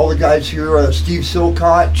night. All the guys here, Steve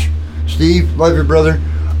Silcotch. Steve, love you, brother.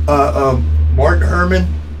 Martin Herman,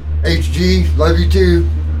 HG, love you too.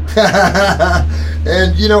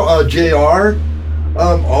 And, JR.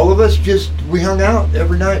 All of us we hung out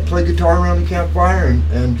every night, played guitar around the campfire,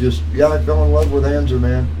 and just, I fell in love with Anza,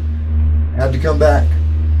 man. Had to come back.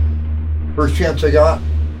 First chance I got,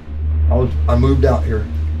 I moved out here.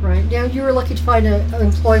 Right. Yeah, you were lucky to find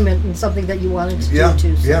employment in something that you wanted to do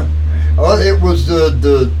too. So. Yeah. Well, it was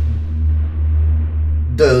the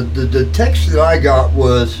text that I got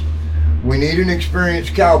was, we need an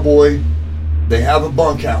experienced cowboy. They have a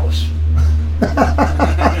bunkhouse.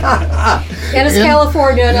 And it's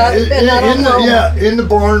California, not Oklahoma. Yeah, in the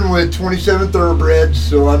barn with 27 thoroughbreds,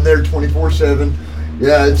 so I'm there 24/7.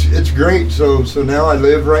 Yeah, it's great. So now I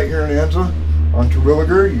live right here in Anza on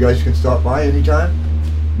Terwilliger. You guys can stop by anytime.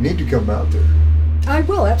 You need to come out there. I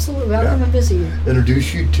will, absolutely. I'll come and visit you.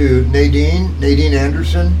 Introduce you to Nadine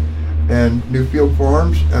Anderson and Newfield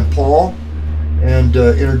Farms and Paul, and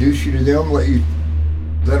introduce you to them.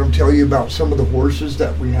 Let them tell you about some of the horses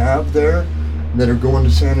that we have there that are going to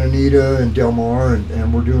Santa Anita and Del Mar,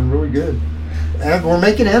 and we're doing really good. And we're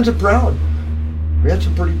making Anza proud. We had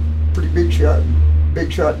some pretty big shot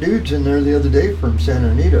dudes in there the other day from Santa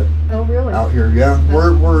Anita. Oh, really? Out here, yeah.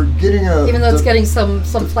 We're getting even though it's getting some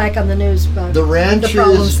flack on the news about the ranch, the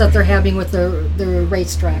problems that they're having with the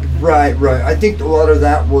racetrack. Right. I think a lot of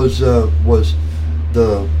that was the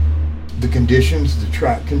conditions, the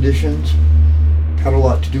track conditions, had a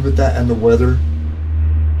lot to do with that, and the weather.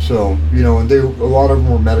 So, and a lot of them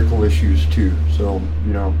were medical issues too. So,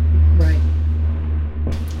 Right.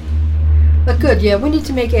 But good, yeah. We need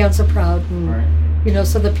to make Anza proud, and, right.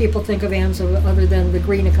 So that people think of Anza other than the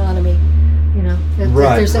green economy.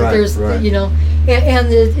 Right. There's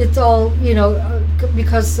and it's all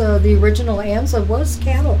because the original Anza was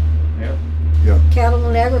cattle. Yep. Yeah. Cattle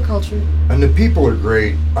and agriculture. And the people are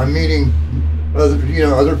great. I'm meeting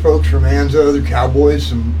other folks from Anza, other cowboys,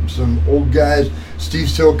 some old guys. Steve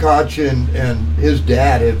Silcotch and his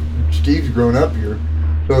dad. Steve's grown up here,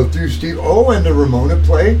 so through Steve. Oh, and the Ramona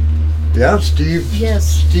play. Yeah, Steve. Yes.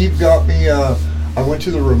 Steve got me. I went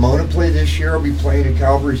to the Ramona play this year. I'll be playing a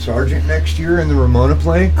cavalry sergeant next year in the Ramona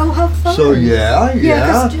play. Oh, how fun! So yeah.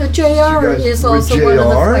 Because JR is also one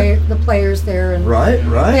of the players there, and right.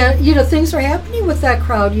 And things are happening with that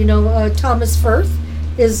crowd. Thomas Firth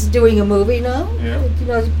is doing a movie now. Yeah.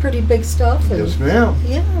 Pretty big stuff. Yes, ma'am.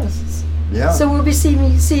 Yes. Yeah. So we'll be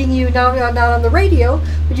seeing you now, not on the radio,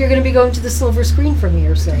 but you're going to be going to the silver screen from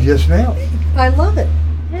here. So. Yes, ma'am. I love it.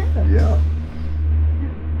 Yeah. Yeah.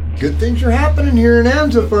 Good things are happening here in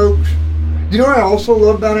Anza, folks. You know what I also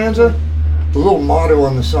love about Anza? The little motto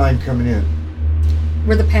on the sign coming in.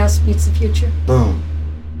 Where the past meets the future. Boom.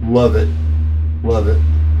 Love it. Love it.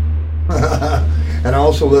 And I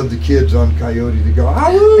also love the kids on Coyote that go,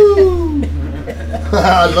 "Ahoo!"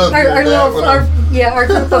 I love our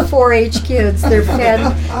group of 4-H kids. They're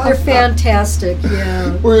fantastic.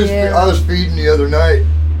 Yeah. I was feeding the other night,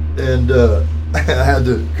 and I had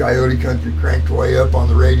the Coyote Country cranked way up on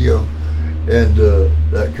the radio, and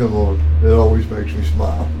that come on. It always makes me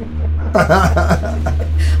smile.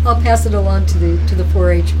 I'll pass it along to the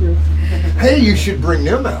 4-H group. Hey, you should bring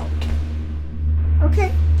them out.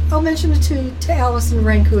 Okay. I'll mention it to Allison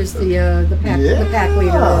Rank, who is the pack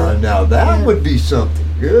leader. Now that would be something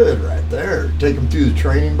good right there. Take them through the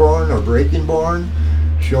training barn, our breaking barn,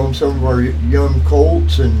 show them some of our young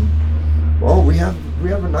colts, and we have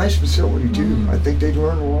a nice facility too. Mm-hmm. I think they'd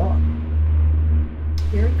learn a lot.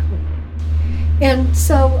 Very cool. And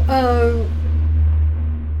so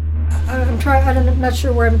I'm not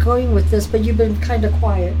sure where I'm going with this, but you've been kind of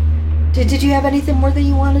quiet. Did you have anything more that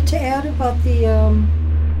you wanted to add about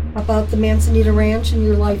the Manzanita Ranch and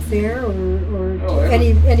your life there, or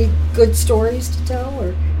any good stories to tell,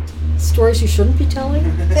 or stories you shouldn't be telling?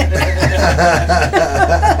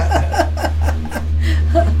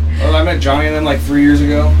 Well, I met Johnny and them like 3 years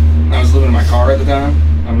ago. I was living in my car at the time.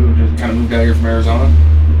 I moved out here from Arizona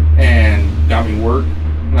and got me work.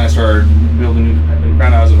 And I started building. He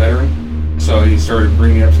found out I was a veteran, so he started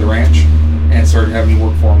bringing me up to the ranch and started having me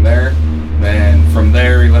work for him there. Then from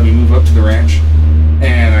there, he let me move up to the ranch,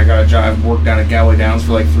 and I got a job, worked down at Galway Downs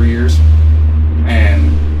for like 3 years,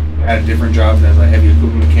 and had different jobs as a heavy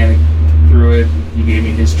equipment mechanic through it. He gave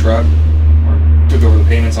me his truck, or took over the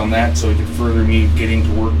payments on that, so he could further me getting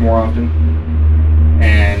to work more often.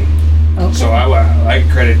 And so I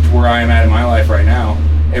credit to where I am at in my life right now,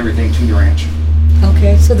 everything to the ranch.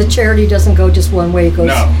 Okay, so the charity doesn't go just one way; it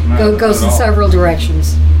goes goes in several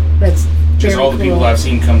directions. That's just all the cool. people I've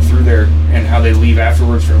seen come through there and how they leave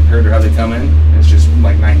afterwards compared to how they come in. It's just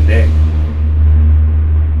like night and day.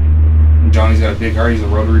 And Johnny's got a big heart. He's a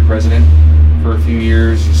Rotary president for a few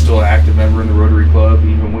years. He's still an active member in the Rotary Club,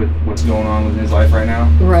 even with what's going on with his life right now.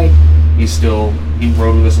 Right. He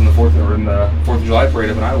rode with us in the 4th of July parade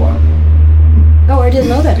up in Idlewild. Oh, I didn't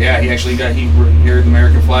know that. Yeah, he heard the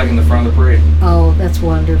American flag in the front of the parade. Oh, that's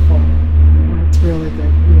wonderful. That's really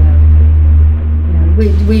good. Yeah.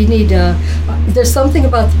 We need. There's something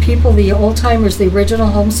about the people, the old timers, the original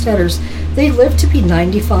homesteaders. They live to be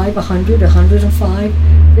 95, 100, 105.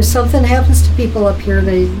 There's something happens to people up here.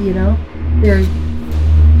 There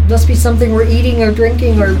must be something we're eating or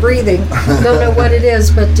drinking or breathing. Don't know what it is,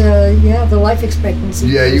 but the life expectancy.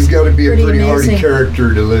 Yeah, you've got to be a pretty hardy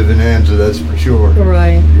character to live in Anza, that's for sure.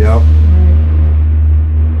 Right. Yep. Right.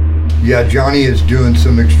 Yeah, Johnny is doing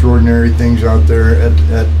some extraordinary things out there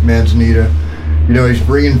at Manzanita. He's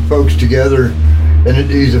bringing folks together, and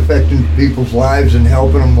he's affecting people's lives and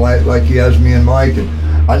helping them like he has me and Mike. And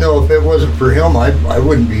I know if it wasn't for him, I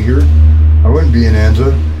wouldn't be here. I wouldn't be in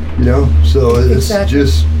Anza. So it's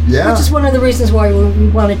just, which is one of the reasons why we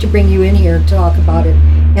wanted to bring you in here to talk about it,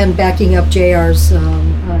 and backing up JR's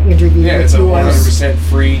interview. Yeah, it's a 100%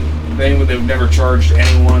 free thing, but they've never charged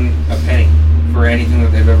anyone a penny for anything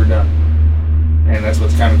that they've ever done, and that's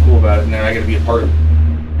what's kind of cool about it. And now I got to be a part of it,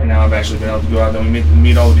 and now I've actually been able to go out there. We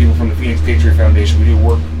meet all the people from the Phoenix Patriot Foundation. We do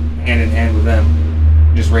work hand in hand with them,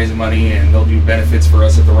 just raising money, and they'll do benefits for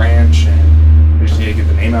us at the ranch, and we just need to get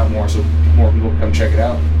the name out more so more people come check it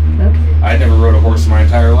out. Okay. I never rode a horse in my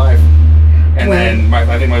entire life. And then I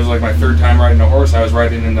think it was like my 3rd time riding a horse. I was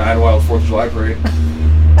riding in the Idlewild 4th of July parade.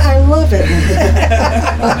 I love it.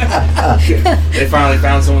 They finally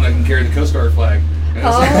found someone that can carry the Coast Guard flag.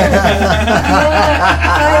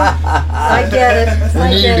 I get it. We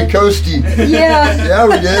needed a coastie. Yeah. Yeah,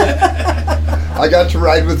 we did. I got to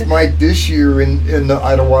ride with Mike this year in the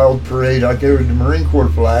Idlewild parade. I carried the Marine Corps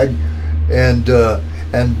flag, and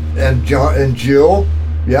John and Jill.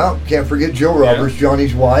 Yeah, can't forget Jill Roberts,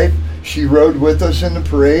 Johnny's wife. She rode with us in the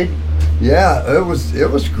parade. Yeah, it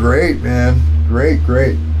was great, man. Great.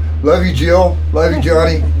 Love you, Jill. Love you,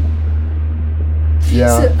 Johnny.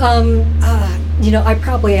 Yeah. So, I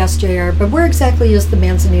probably asked JR, but where exactly is the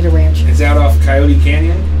Manzanita Ranch? It's out off Coyote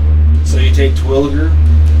Canyon. So you take Terwilliger,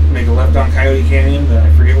 make a left on Coyote Canyon.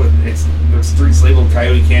 I forget what the street's labeled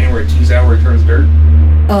Coyote Canyon, where it tees out where it turns dirt.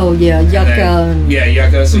 Oh yeah, Yucca.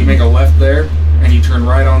 Yucca. So you make a left there, and you turn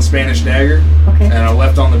right on Spanish Dagger, and a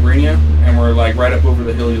left on Labrinia, and we're like right up over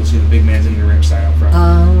the hill. You'll see the big Manzanita Ranch sign out front.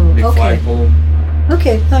 Oh, big flagpole.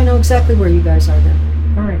 Okay, I know exactly where you guys are then.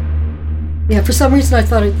 All right. Yeah, for some reason I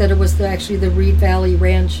thought that it was actually the Reed Valley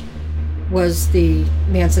Ranch was the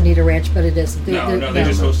Manzanita Ranch, but it isn't. They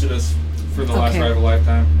just hosted us for the last ride of a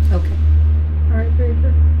lifetime. Okay. All right, very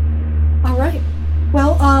good. All right.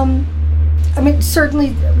 Well,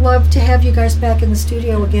 certainly love to have you guys back in the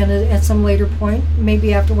studio again at some later point,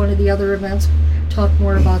 maybe after one of the other events, talk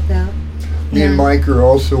more about that. Me and Mike are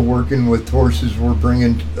also working with horses. We're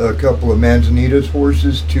bringing a couple of Manzanita's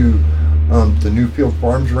horses to the Newfield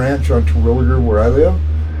Farms Ranch on Terwilliger, where I live,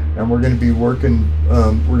 and we're going to be working.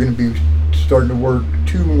 We're going to be starting to work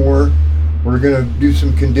 2 more. We're going to do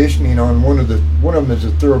some conditioning on one of them is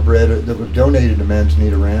a thoroughbred that was donated to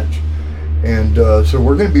Manzanita Ranch. And so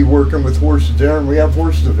we're going to be working with horses there, and we have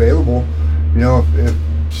horses available. If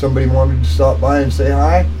somebody wanted to stop by and say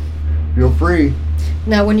hi, feel free.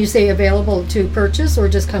 Now, when you say available to purchase or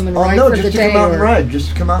just come and ride for the day? Just to come out and ride. Just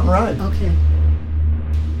to come out and ride. Okay.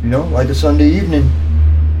 Like a Sunday evening.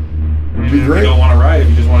 It'd be great. If you don't want to ride, if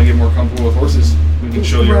you just want to get more comfortable with horses, we can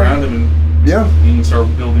show you around them, and you can start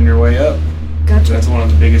building your way up. Gotcha. So that's one of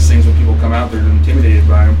the biggest things when people come out, they're intimidated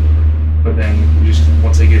by them. But then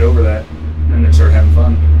once they get over that, then they start having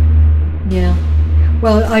fun. Yeah.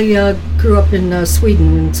 Well, I grew up in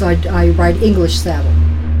Sweden, and so I ride English saddle.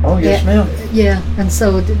 Oh, yes, ma'am. Yeah, and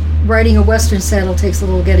so riding a Western saddle takes a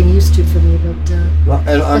little getting used to for me, but...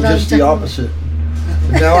 and I'm just the opposite.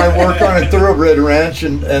 now I work on a thoroughbred ranch,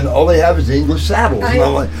 and all they have is English saddles. And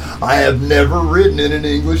I'm like, I have never ridden in an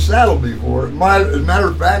English saddle before. As a matter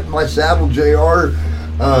of fact, my saddle JR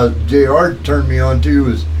turned me on to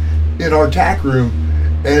was in our tack room,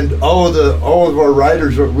 and all of our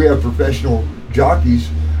riders, we have professional jockeys,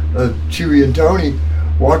 Chewy and Tony,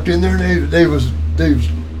 walked in there and they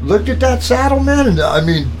looked at that saddle, man, and I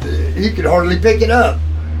mean, he could hardly pick it up.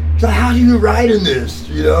 So how do you ride in this,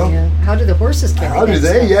 you know? Yeah. How do the horses carry How do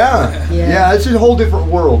they? Stuff? Yeah, it's a whole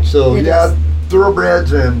different world. So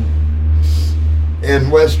thoroughbreds and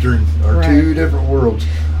Western are two different worlds.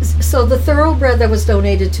 So the thoroughbred that was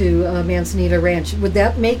donated to Manzanita Ranch, would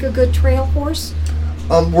that make a good trail horse?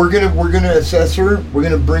 We're gonna assess her. We're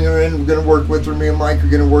gonna bring her in. We're gonna work with her. Me and Mike are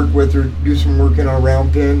gonna work with her, do some work in our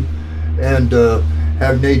round pen, and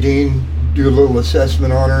have Nadine do a little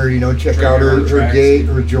assessment on her. You know, check out her gait,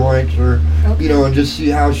 her joints, you know, and just see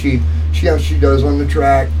how she does on the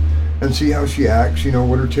track, and see how she acts. You know,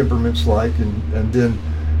 what her temperament's like, and then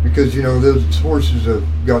because you know those horses have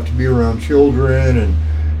got to be around children, and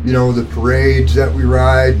you know the parades that we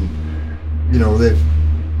ride, and you know they've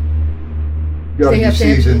got to be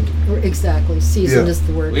seasoned. Exactly, seasoned is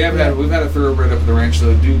the word. We've had a thoroughbred up at the ranch,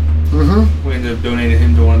 though. Duke, we ended up donating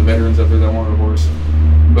him to one of the veterans up there that wanted a horse,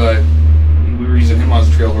 but we were using him as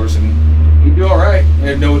a trail horse, and he'd do all right. You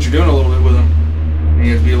had to know what you're doing a little bit with him, and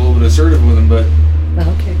you have to be a little bit assertive with him, but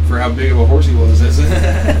for how big of a horse he was,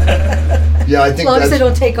 yeah, I think as long as they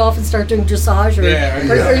don't take off and start doing dressage or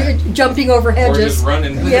jumping over hedges. Or just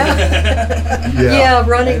running. Yeah,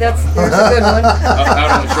 running, there's a good one. Out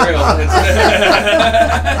on the trail.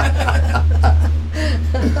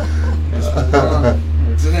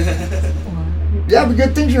 Yeah, but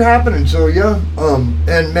good things are happening, so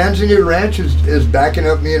and Manzanita Ranch is backing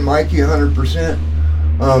up me and Mikey 100%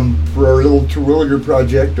 for our little Terwilliger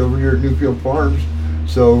project over here at Newfield Farms.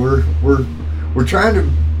 So we're trying to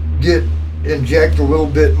inject a little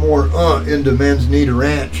bit more into Manzanita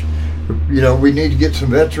Ranch. You know, we need to get some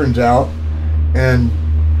veterans out and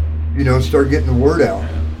you know start getting the word out.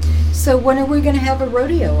 So when are we going to have a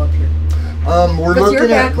rodeo up here? We're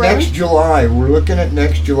looking at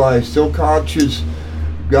next July. Still Koch has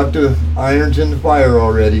got the irons in the fire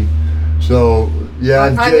already. So, yeah,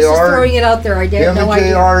 and I was just throwing it out there. I didn't know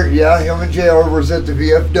him and JR was at the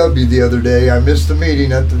VFW the other day. I missed the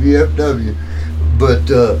meeting at the VFW. But,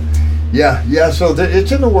 so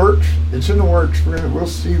it's in the works. We'll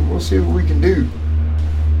see what we can do.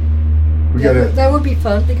 That would be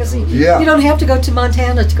fun because you don't have to go to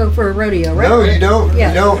Montana to go for a rodeo, right? No, you don't. Yeah.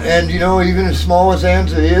 You don't. And you know, even as small as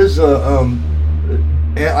Anza is,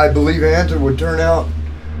 I believe Anza would turn out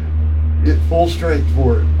at full strength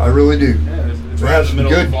for it. I really do. Yeah, it's right in the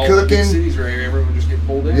middle of all the big cities right here. Everyone just get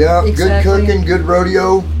pulled in. Yeah, exactly. Good cooking, good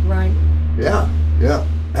rodeo. Right. Yeah.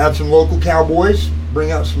 Have some local cowboys.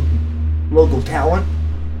 Bring out some local talent.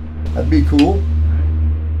 That'd be cool.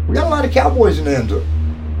 We got a lot of cowboys in Anza.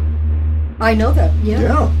 I know that,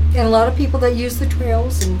 yeah. And a lot of people that use the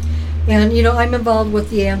trails, and you know, I'm involved with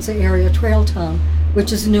the Anza Area Trail Town,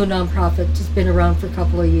 which is a new nonprofit. It's been around for a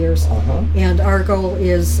couple of years, and our goal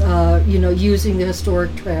is, using the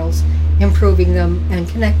historic trails, improving them, and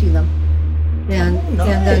connecting them, and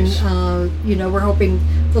then we're hoping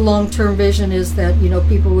the long-term vision is that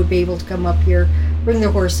people would be able to come up here, bring their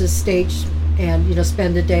horses, stage, and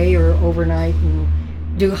spend a day or overnight and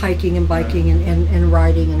do hiking and biking and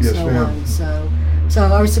riding and on. So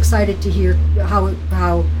I was excited to hear how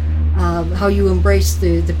you embrace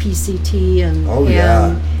the PCT and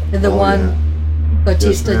the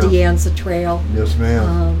Bautista de Anza Trail. Yes,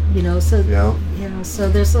 ma'am. So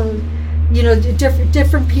there's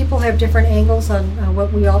different people have different angles on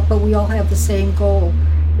what but we all have the same goal,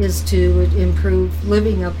 is to improve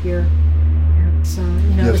living up here. So,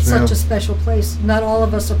 it's such a special place. Not all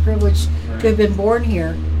of us are privileged to have been born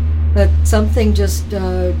here, but something just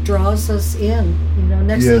draws us in.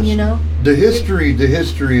 Next thing you know, the history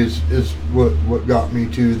is what got me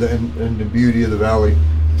to and the beauty of the valley.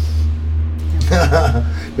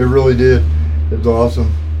 It really did. It's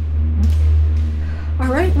awesome. All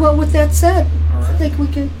right. Well, with that said, I think we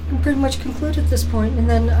can pretty much conclude at this point, and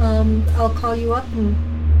then I'll call you up and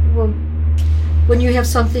we'll. When you have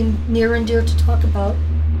something near and dear to talk about,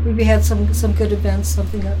 we had some good events,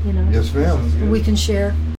 something that Yes, ma'am. We can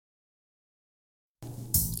share.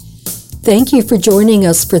 Thank you for joining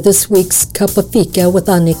us for this week's Cup of FIKA with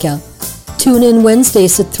Annika. Tune in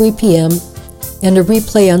Wednesdays at 3 p.m. and a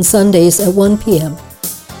replay on Sundays at 1 p.m.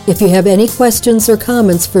 If you have any questions or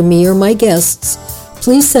comments for me or my guests,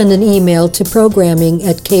 please send an email to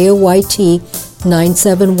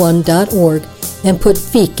programming@koyt971.org and put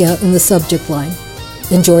FIKA in the subject line.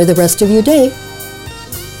 Enjoy the rest of your day.